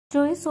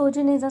Choi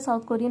Soo-jin is a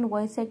South Korean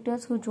voice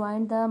actress who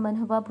joined the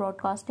Manhwa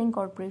Broadcasting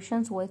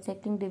Corporation's voice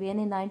acting division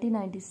in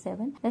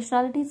 1997.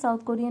 Nationality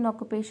South Korean,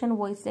 occupation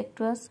voice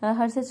actress.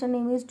 Her sister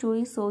name is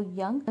Choi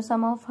So-young.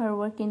 Some of her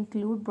work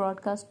include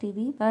broadcast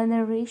TV,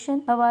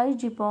 narration, Hawaii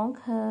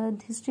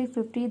Jipong, History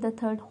 50, The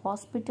Third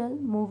Hospital.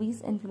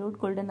 Movies include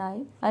Golden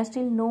Eye, I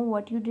Still Know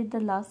What You Did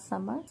the Last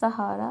Summer,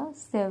 Sahara,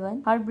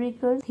 7,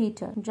 Heartbreakers,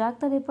 Theater,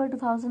 Jack the Ripper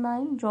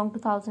 2009, Jong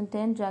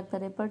 2010, Jack the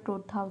Ripper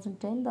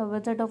 2010, The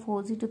Wizard of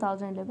Oz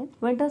 2011,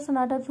 Winter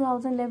Sonata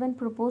 2011,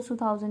 Propose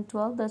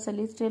 2012, The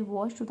Celestial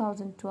Watch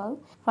 2012,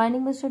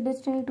 Finding Mr.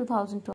 Destiny 2012.